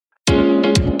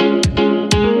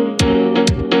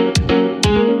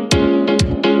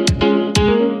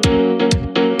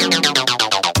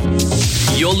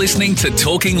listening to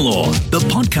Talking Law, the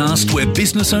podcast where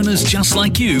business owners just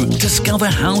like you discover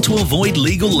how to avoid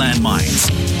legal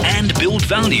landmines and build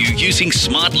value using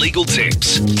smart legal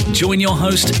tips. Join your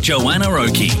host, Joanna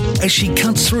Oakey, as she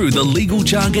cuts through the legal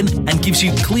jargon and gives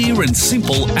you clear and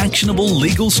simple, actionable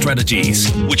legal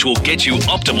strategies, which will get you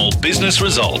optimal business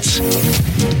results.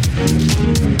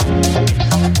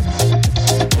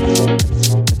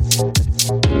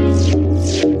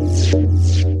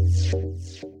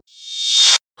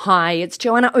 Hi, it's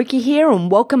Joanna Oakey here and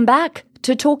welcome back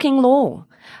to Talking Law,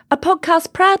 a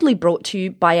podcast proudly brought to you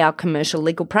by our commercial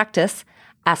legal practice,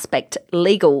 Aspect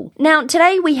Legal. Now,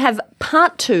 today we have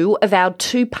part 2 of our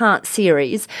 2-part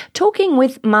series talking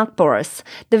with Mark Bouris,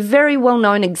 the very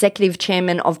well-known executive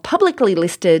chairman of publicly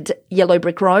listed Yellow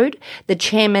Brick Road, the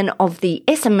chairman of the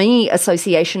SME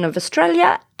Association of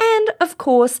Australia, and, of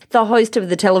course, the host of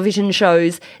the television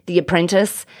shows The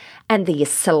Apprentice and the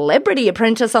Celebrity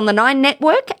Apprentice on the 9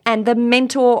 network and the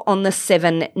Mentor on the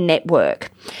 7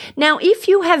 network. Now, if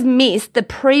you have missed the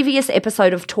previous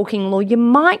episode of Talking Law, you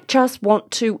might just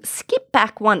want to skip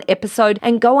back one episode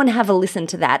and go and have a listen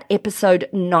to that, episode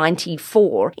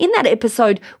 94. In that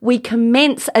episode, we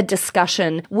commence a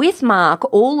discussion with Mark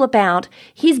all about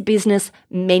his business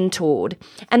Mentored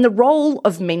and the role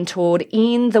of Mentored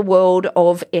in the world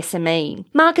of SME.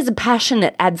 Mark is a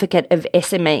passionate advocate of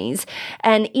SMEs,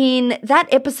 and in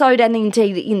that episode, and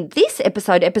indeed in this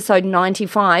episode, episode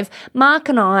 95, Mark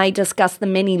and I discuss the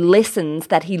many lessons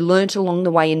that he learnt along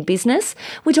the way in business.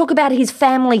 We talk about his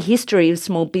family history of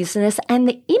small business and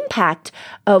the impact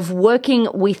of working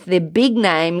with the big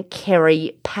name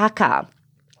Kerry Packer.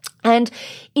 And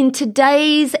in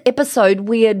today's episode,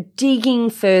 we are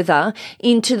digging further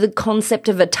into the concept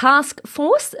of a task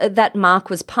force that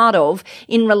Mark was part of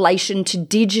in relation to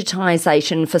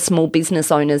digitisation for small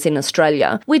business owners in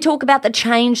Australia. We talk about the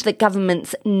change that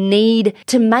governments need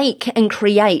to make and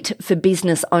create for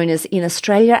business owners in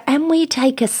Australia, and we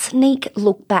take a sneak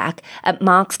look back at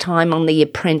Mark's time on The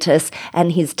Apprentice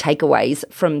and his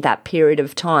takeaways from that period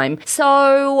of time.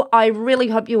 So I really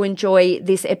hope you enjoy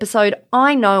this episode.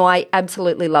 I know I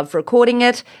absolutely love recording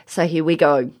it, so here we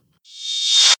go.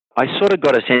 I sort of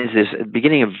got a sense this at the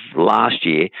beginning of last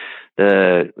year.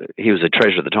 He was the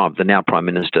treasurer at the time. The now Prime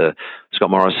Minister, Scott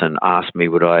Morrison, asked me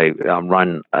would I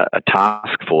run a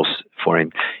task force for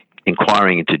him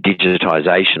inquiring into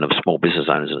digitisation of small business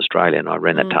owners in Australia. And I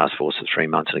ran that task force for 3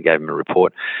 months and I gave him a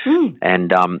report.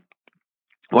 And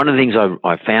one of the things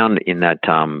I found in that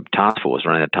running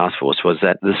that task force, was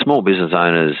that the small business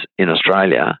owners in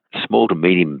Australia, small to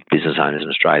medium business owners in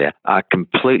Australia, are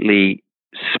completely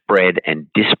spread and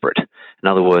disparate. In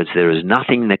other words, there is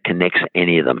nothing that connects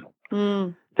any of them.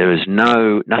 There is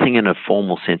nothing in a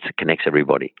formal sense that connects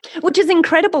everybody. Which is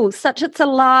incredible. Such a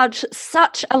large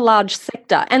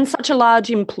sector and such a large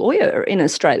employer in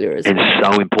Australia as well. It's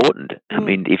so important. I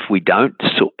mean, if we don't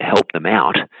help them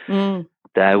out,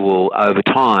 they will, over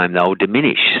time, they'll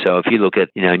diminish. So if you look at,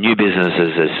 new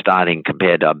businesses as starting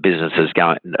compared to businesses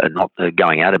not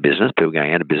going out of business, people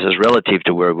going out of business, relative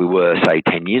to where we were, say,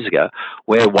 10 years ago,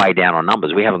 we're way down on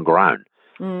numbers. We haven't grown.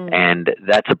 And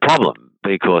that's a problem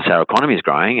because our economy is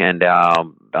growing and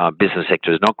our business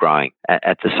sector is not growing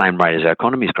at the same rate as our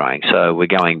economy is growing. So we're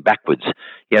going backwards.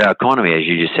 Yet our economy, as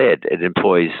you just said, it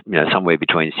employs somewhere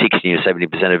between 60 and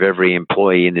 70% of every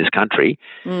employee in this country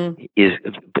is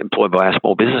employed by our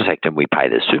small business sector. And we pay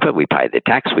their super, we pay their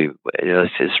tax.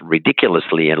 It's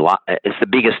ridiculously, it's the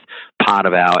biggest part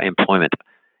of our employment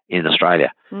in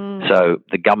Australia. So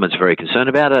the government's very concerned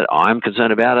about it. I'm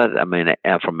concerned about it. I mean,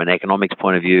 from an economics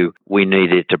point of view, we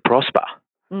need it to prosper.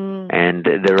 And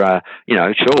there are,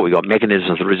 sure, we've got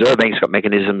mechanisms, the Reserve Bank's got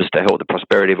mechanisms to help the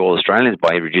prosperity of all Australians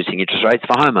by reducing interest rates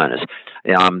for homeowners.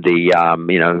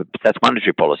 That's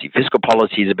monetary policy. Fiscal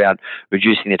policy is about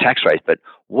reducing the tax rates. But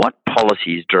what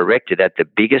policy is directed at the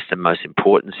biggest and most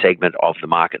important segment of the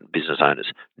market, business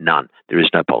owners? None. There is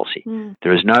no policy.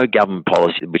 There is no government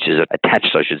policy which is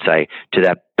attached, I should say, to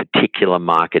that particular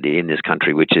market in this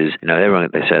country, which is, everyone,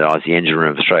 they said, it's the engine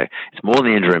room of Australia. It's more than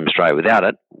the engine room of Australia. Without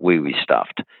it, we'd be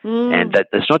stuffed. And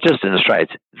that's not just in Australia.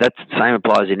 That same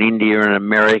applies in India and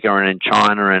America and in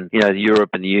China and,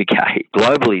 Europe and the UK.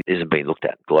 Globally, it isn't being looked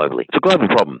at globally. It's a global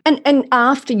problem. And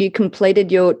after you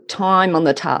completed your time on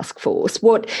the task force,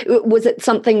 what was it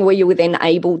something where you were then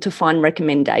able to find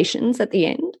recommendations at the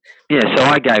end? Yeah, so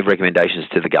I gave recommendations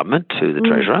to the government, to the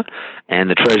Treasurer, and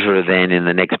the Treasurer then in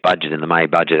the next budget, in the May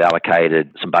budget,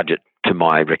 allocated some budget to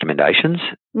my recommendations.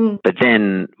 But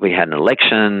then we had an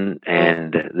election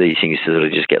and these things sort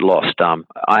of just get lost.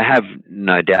 I have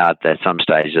no doubt that at some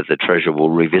stage that the Treasurer will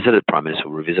revisit it, Prime Minister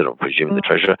will revisit it, I presume the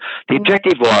Treasurer. The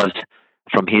objective was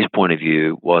from his point of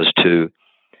view was to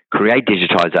create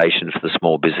digitisation for the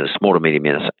small to medium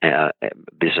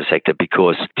business sector,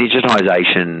 because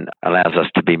digitisation allows us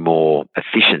to be more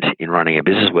efficient in running a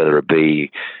business, whether it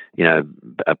be,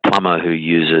 a plumber who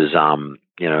uses,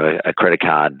 a credit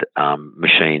card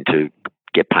machine to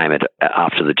get payment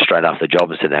straight after the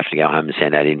job, instead of having to go home and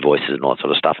send out invoices and all that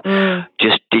sort of stuff.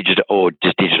 Just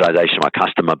digitisation of my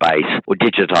customer base, or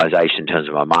digitisation in terms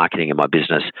of my marketing and my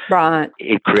business. Right.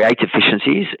 It creates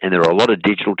efficiencies, and there are a lot of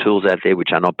digital tools out there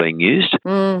which are not being used.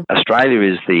 Australia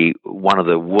is one of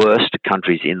the worst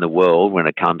countries in the world when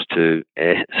it comes to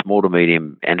small to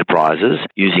medium enterprises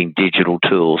using digital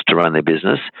tools to run their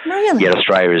business. Really? Yet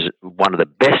Australia is one of the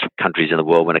best countries in the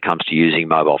world when it comes to using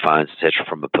mobile phones, etc.,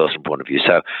 from a personal point of view.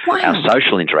 So our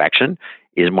social interaction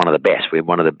is one of the best. We're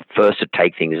one of the first to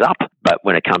take things up, but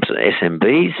when it comes to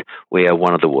SMBs, we are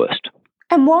one of the worst.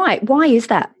 And why? Why is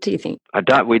that, do you think?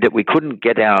 We couldn't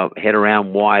get our head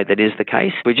around why that is the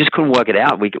case. We just couldn't work it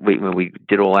out. When we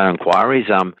did all our inquiries,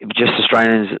 just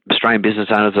Australian business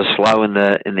owners are slow in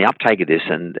the uptake of this,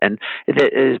 and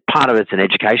part of it's an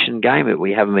education game.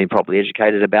 We haven't been properly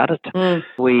educated about it.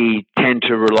 We tend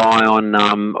to rely on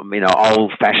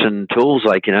old-fashioned tools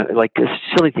like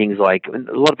silly things like, a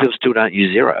lot of people still don't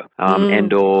use Xero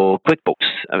and or QuickBooks.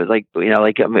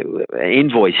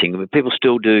 Invoicing. People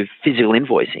still do physical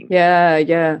invoicing.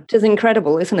 Yeah. Which is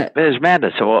incredible, isn't it? It's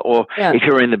madness. Or if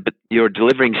you're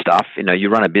delivering stuff, you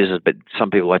run a business, but some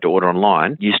people like to order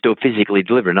online, you still physically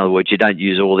deliver. In other words, you don't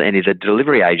use any of the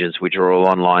delivery agents, which are all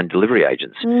online delivery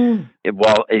agents.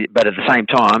 But at the same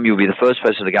time, you'll be the first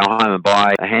person to go home and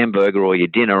buy a hamburger or your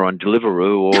dinner on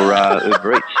Deliveroo or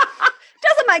Uber Eats.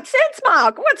 Doesn't make sense,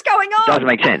 Mark. What's going on? Doesn't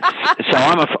make sense. So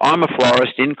I'm a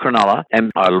florist in Cronulla,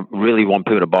 and I really want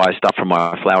people to buy stuff from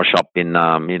my flower shop in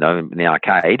in the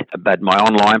arcade. But my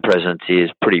online presence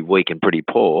is pretty weak and pretty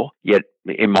poor. Yet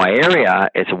in my area,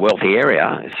 it's a wealthy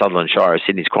area. Sutherland Shire,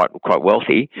 Sydney's quite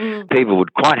wealthy. People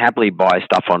would quite happily buy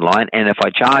stuff online, and if I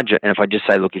just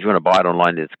say, look, if you want to buy it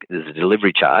online, there's a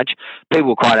delivery charge, people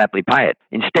will quite happily pay it.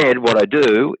 Instead, what I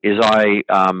do is I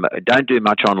don't do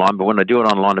much online, but when I do it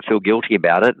online, I feel guilty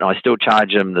about it, and I still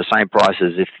charge them the same price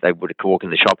as if they would walk in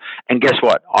the shop. And guess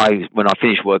what? When I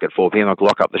finish work at 4 p.m, I can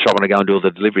lock up the shop and I go and do all the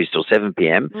deliveries till 7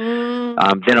 p.m.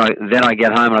 Then I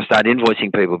get home and I start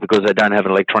invoicing people because they don't have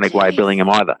an electronic way of billing them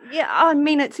either. Yeah, I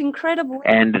mean, it's incredible.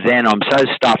 And then I'm so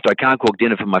stuffed I can't cook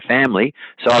dinner for my family,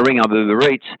 so I ring up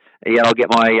Uber Eats. Yeah, I'll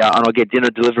get dinner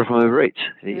delivered from Uber Eats.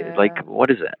 Yeah. Like, what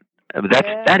is that?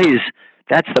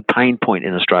 That's the pain point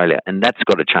in Australia, and that's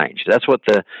got to change. That's what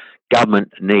the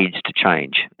government needs to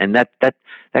change, and that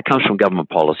comes from government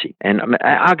policy. And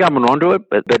our government are onto it,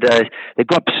 but they've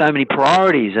got so many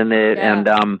priorities, and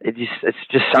it's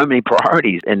just so many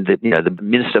priorities. And the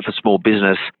Minister for Small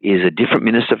Business is a different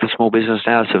Minister for Small Business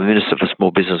now. So the Minister for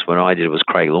Small Business when I did it was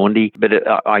Craig Laundy, but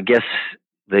I guess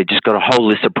they just got a whole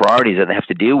list of priorities that they have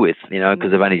to deal with,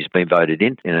 because they've only just been voted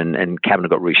in, and cabinet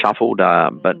got reshuffled.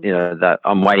 But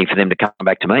I'm waiting for them to come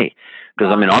back to me,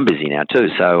 because I'm busy now too.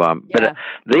 So, but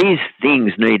these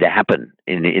things need to happen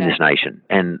in this nation,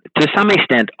 and to some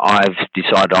extent, I've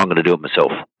decided I'm going to do it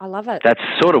myself. I love it. That's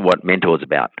sort of what Mentor's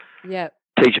about. Yeah.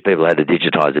 Teaching people how to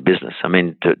digitise their business. I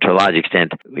mean, to a large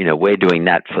extent, we're doing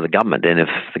that for the government, and if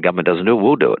the government doesn't do it,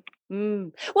 we'll do it.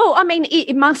 Well, I mean,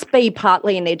 it must be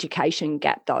partly an education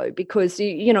gap, though, because,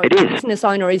 the business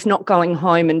owner is not going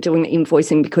home and doing the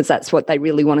invoicing because that's what they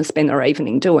really want to spend their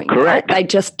evening doing. Correct. Right? They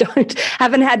just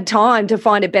haven't had time to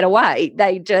find a better way.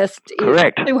 They just,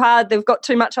 Correct. It's too hard. They've got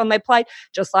too much on their plate,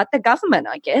 just like the government,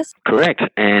 I guess. Correct.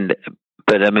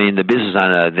 But I mean, the business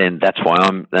owner, that's what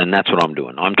I'm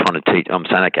doing. I'm trying to teach. I'm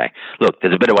saying, okay, look,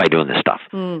 there's a better way of doing this stuff.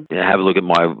 Have a look at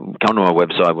come to my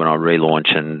website when I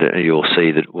relaunch, and you'll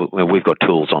see that we've got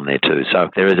tools on there too. So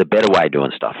there is a better way of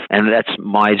doing stuff, and that's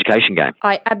my education game.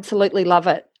 I absolutely love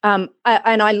it. And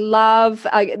I love,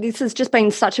 this has just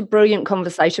been such a brilliant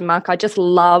conversation, Mark. I just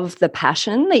love the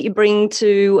passion that you bring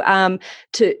to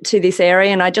this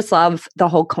area, and I just love the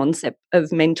whole concept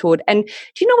of Mentored. And do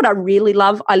you know what I really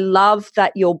love? I love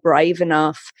that you're brave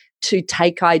enough to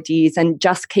take ideas and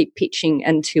just keep pitching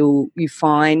until you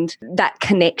find that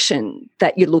connection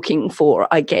that you're looking for,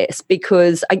 I guess,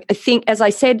 because I think, as I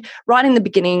said right in the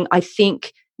beginning, I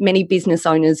think many business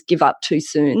owners give up too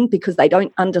soon because they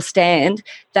don't understand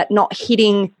that not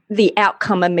hitting the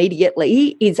outcome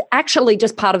immediately is actually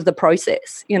just part of the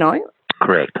process,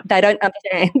 Correct. They don't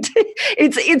understand.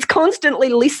 It's constantly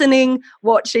listening,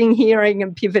 watching, hearing,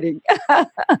 and pivoting.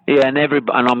 Yeah, and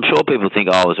I'm sure people think,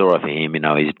 it's all right for him,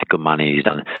 he's good money, he's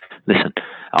done. Listen,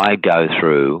 I go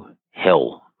through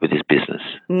hell with this business.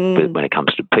 But when it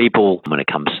comes to people, when it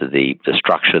comes to the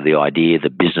structure, the idea, the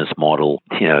business model,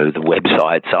 the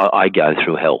websites, I go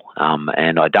through hell.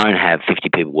 And I don't have 50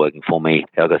 people working for me.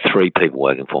 I've got 3 people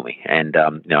working for me. And,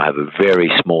 I have a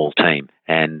very small team.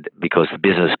 And because the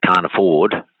business can't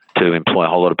afford to employ a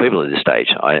whole lot of people at this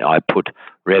stage, I put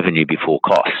revenue before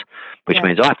costs, which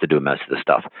means I have to do most of the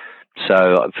stuff.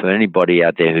 So for anybody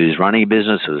out there who's running a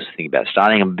business, who's thinking about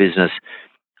starting a business,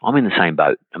 I'm in the same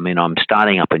boat. I mean, I'm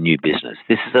starting up a new business.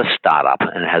 This is a startup,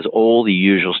 and it has all the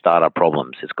usual startup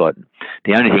problems. It's got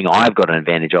the only thing I've got an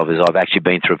advantage of is I've actually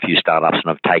been through a few startups,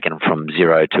 and I've taken them from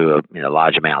zero to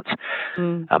large amounts.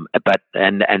 But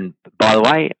by the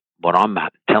way, what I'm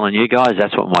telling you guys,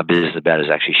 that's what my business is about, is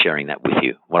actually sharing that with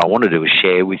you. What I want to do is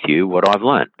share with you what I've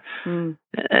learned. And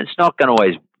it's not going to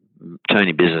always turn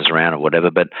your business around or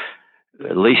whatever, but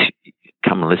at least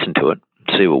come and listen to it,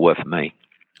 see what worked for me.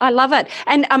 I love it,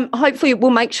 and hopefully we'll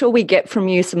make sure we get from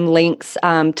you some links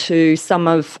to some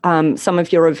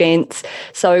of your events.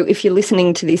 So if you're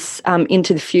listening to this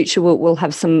into the future, we'll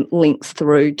have some links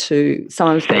through to some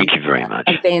of the Thank you very much.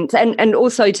 events, and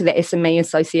also to the SME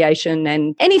Association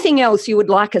and anything else you would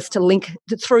like us to link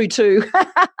through to.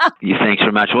 Thanks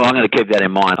very much. Well, I'm going to keep that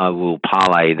in mind. I will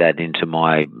parlay that into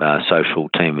my social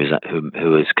team,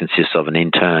 who consists of an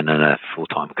intern and a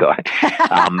full-time guy.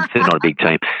 It's not a big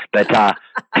team, but.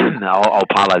 I'll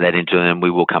parlay that into it, and we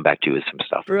will come back to you with some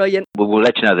stuff. Brilliant. We'll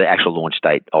let you know the actual launch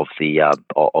date of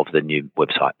the new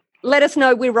website. Let us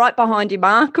know. We're right behind you,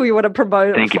 Mark. We want to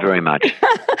promote it. Thank you very much.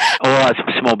 All right,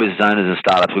 small business owners and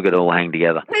startups, we've got to all hang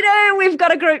together. We do. We've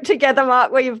got a group together,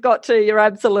 Mark, where you've got to. You're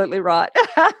absolutely right.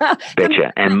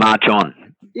 Betcha. And march on.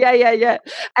 Yeah.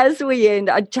 As we end,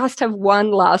 I just have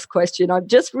one last question. I'm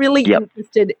just really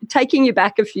interested, taking you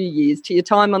back a few years to your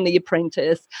time on The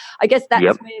Apprentice. I guess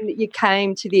that's when you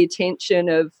came to the attention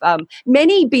of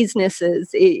many businesses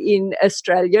in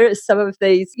Australia, some of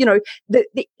these,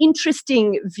 the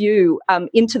interesting view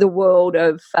into the world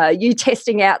of you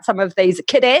testing out some of these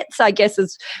cadets, I guess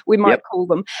as we might call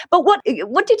them. But what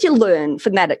did you learn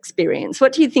from that experience?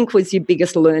 What do you think was your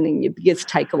biggest learning, your biggest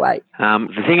takeaway?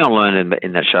 The thing I learned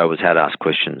in that show was how to ask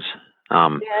questions.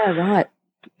 Right.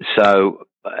 So,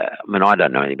 I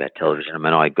don't know anything about television.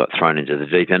 I got thrown into the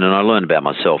deep end, and I learned about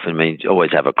myself.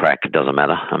 Always have a crack. It doesn't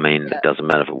matter. It doesn't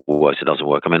matter if it works, it doesn't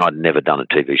work. I'd never done a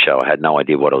TV show. I had no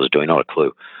idea what I was doing, not a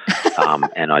clue.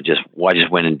 And I just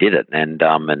went and did it, and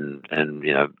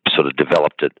sort of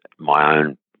developed it my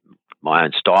own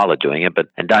style of doing it,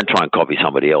 and don't try and copy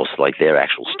somebody else like their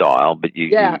actual style, but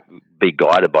you be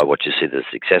guided by what you see that's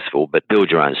successful, but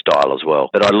build your own style as well.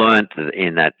 But I learned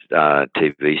in that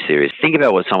TV series, think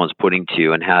about what someone's putting to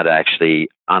you and how to actually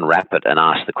unwrap it and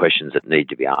ask the questions that need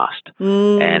to be asked.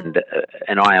 And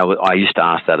I used to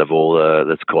ask that of all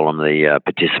let's call them the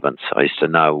participants. I used to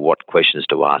know what questions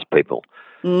to ask people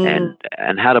and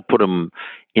how to put them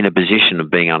in a position of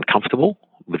being uncomfortable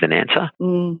with an answer.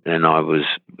 And I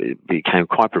became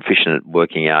quite proficient at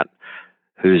working out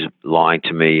who's lying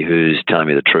to me, who's telling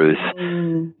me the truth.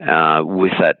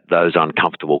 With those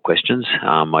uncomfortable questions,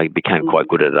 I became quite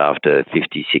good at it after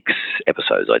 56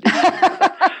 episodes I did.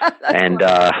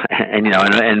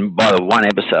 and by the one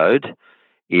episode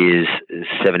is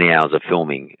 70 hours of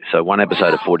filming. So one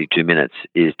episode of 42 minutes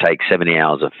takes 70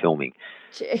 hours of filming.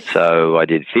 Jeez. So I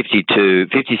did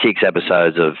 56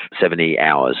 episodes of 70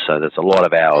 hours. So that's a lot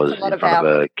of hours in front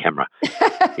of a camera.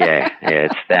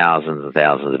 It's thousands and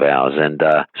thousands of hours. And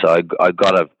so I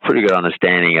got a pretty good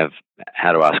understanding of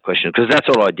how to ask questions, because that's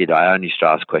all I did. I only used to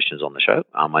ask questions on the show.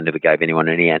 I never gave anyone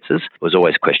any answers. It was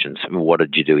always questions. What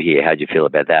did you do here? How did you feel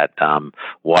about that?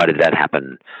 Why did that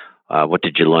happen? What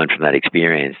did you learn from that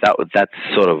experience? That was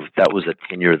the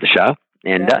tenure of the show.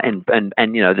 And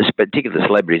this particular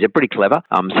celebrities, they're pretty clever.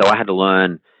 So I had to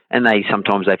learn, and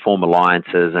sometimes they form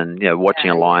alliances, and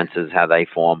watching alliances, how they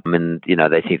form, and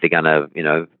they think they're going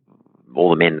to,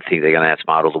 all the men think they're going to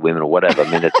outsmart all the women or whatever.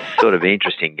 It's sort of an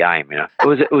interesting game. It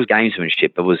was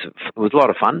gamesmanship. It was a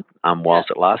lot of fun whilst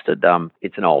it lasted.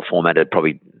 It's an old format. It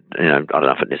probably I don't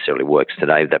know if it necessarily works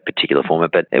today, that particular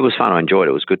format, but it was fun. I enjoyed it.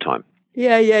 It was a good time.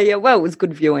 Yeah. Well, it was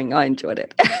good viewing. I enjoyed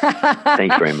it.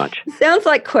 Thank you very much. Sounds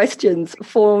like questions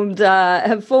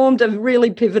have formed a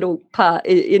really pivotal part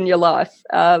in your life.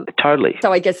 Totally.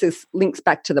 So I guess this links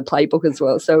back to the playbook as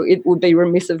well. So it would be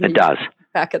remiss of me. It does.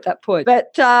 Back at that point.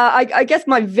 But I guess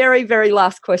my very, very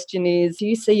last question is, do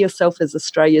you see yourself as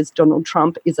Australia's Donald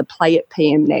Trump? Is a play at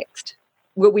PM next?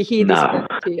 will we hear this No.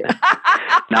 here?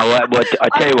 No, I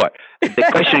tell you what. The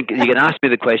question, you can ask me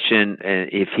the question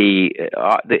if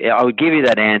I would give you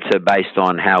that answer based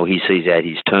on how he sees out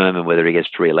his term and whether he gets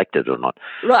re-elected or not.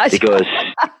 Right. Because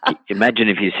imagine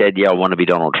if you said, I want to be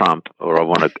Donald Trump, or I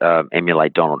want to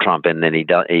emulate Donald Trump, and then he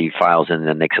fails in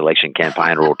the next election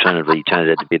campaign, or alternatively he turns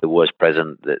out to be the worst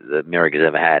president that America's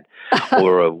ever had,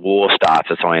 or a war starts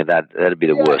or something like that. That'd be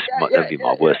the worst. That'd be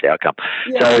my worst outcome.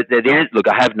 Yeah. So look,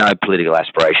 I have no political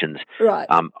aspirations. Right.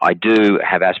 I do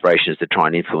have aspirations to try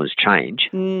and influence change,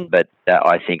 but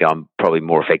I think I'm probably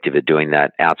more effective at doing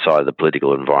that outside of the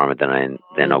political environment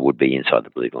than I would be inside the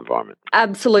political environment.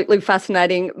 Absolutely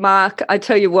fascinating. Mark, I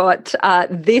tell you what,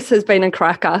 this has been a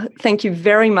cracker. Thank you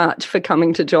very much for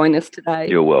coming to join us today.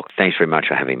 You're welcome. Thanks very much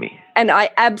for having me. And I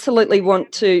absolutely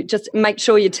want to just make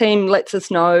sure your team lets us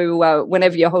know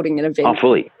whenever you're holding an event. Oh,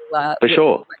 fully. For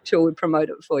sure. Make sure we promote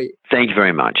it for you. Thank you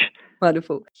very much.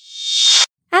 Wonderful.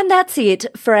 And that's it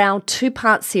for our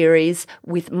two-part series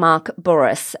with Mark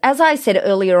Bouris. As I said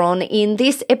earlier on in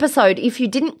this episode, if you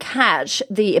didn't catch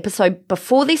the episode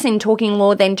before this in Talking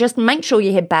Law, then just make sure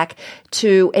you head back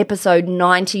to episode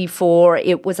 94.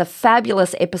 It was a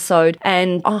fabulous episode,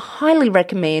 and I highly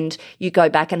recommend you go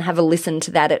back and have a listen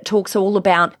to that. It talks all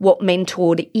about what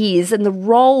Mentored is and the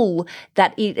role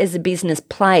that it as a business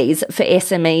plays for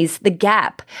SMEs, the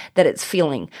gap that it's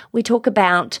filling. We talk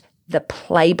about the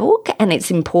playbook and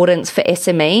its importance for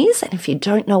SMEs. And if you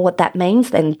don't know what that means,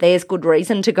 then there's good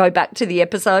reason to go back to the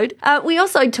episode. We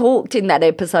also talked in that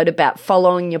episode about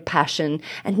following your passion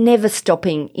and never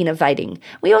stopping innovating.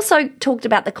 We also talked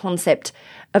about the concept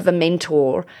of a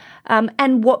mentor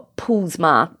and what pulls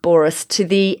Mark Bouris to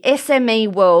the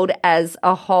SME world as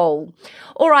a whole.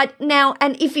 All right, now,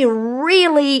 and if you're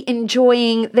really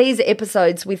enjoying these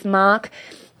episodes with Mark,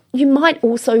 you might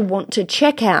also want to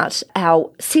check out our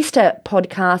sister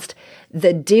podcast,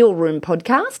 the Deal Room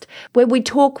podcast, where we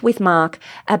talk with Mark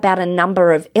about a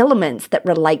number of elements that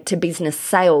relate to business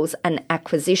sales and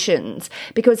acquisitions,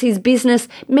 because his business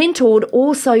Mentored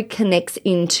also connects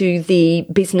into the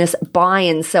business buy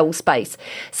and sell space.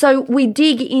 So we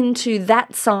dig into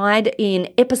that side in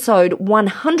episode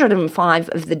 105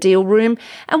 of the Deal Room,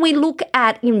 and we look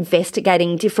at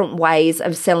investigating different ways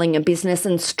of selling a business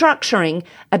and structuring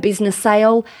a business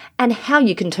sale, and how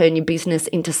you can turn your business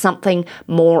into something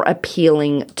more appealing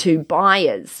to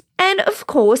buyers. And of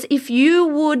course, if you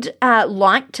would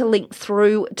like to link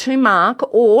through to Mark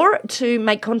or to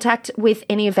make contact with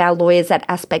any of our lawyers at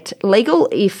Aspect Legal,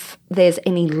 if there's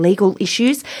any legal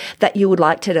issues that you would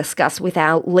like to discuss with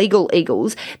our legal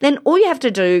eagles, then all you have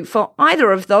to do for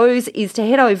either of those is to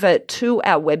head over to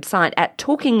our website at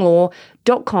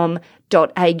talkinglaw.com.au,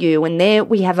 and there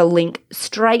we have a link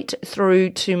straight through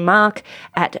to Mark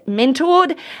at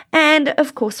Mentored, and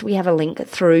of course we have a link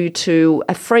through to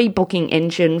a free booking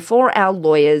engine for our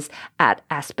lawyers at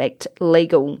Aspect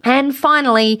Legal. And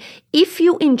finally, if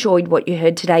you enjoyed what you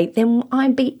heard today, then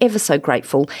I'd be ever so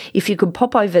grateful if you could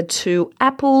pop over to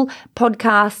Apple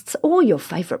Podcasts or your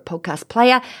favourite podcast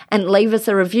player and leave us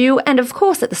a review, and of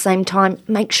course at the same time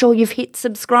make sure you've hit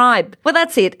subscribe. Well,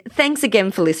 that's it. Thanks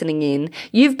again for listening in.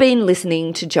 You've been listening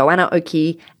to Joanna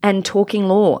Oakey and Talking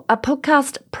Law, a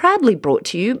podcast proudly brought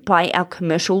to you by our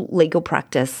commercial legal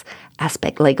practice,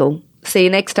 Aspect Legal. See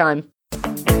you next time.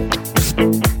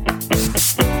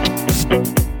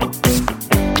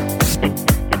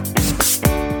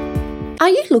 Are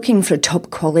you looking for a top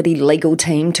quality legal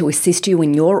team to assist you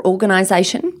in your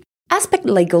organisation? Aspect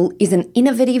Legal is an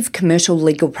innovative commercial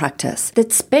legal practice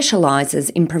that specialises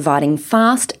in providing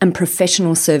fast and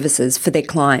professional services for their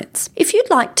clients. If you'd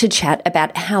like to chat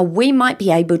about how we might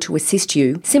be able to assist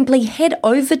you, simply head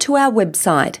over to our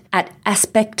website at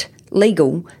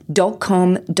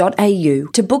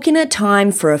aspectlegal.com.au to book in a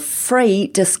time for a free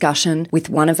discussion with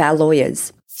one of our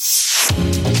lawyers.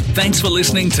 Thanks for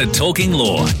listening to Talking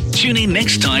Law. Tune in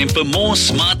next time for more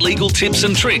smart legal tips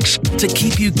and tricks to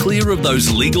keep you clear of those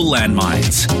legal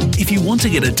landmines. If you want to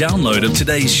get a download of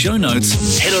today's show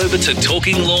notes, head over to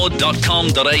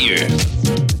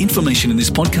talkinglaw.com.au. Information in this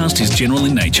podcast is general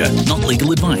in nature, not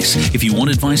legal advice. If you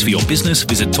want advice for your business,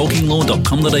 visit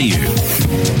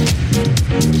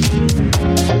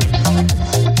talkinglaw.com.au.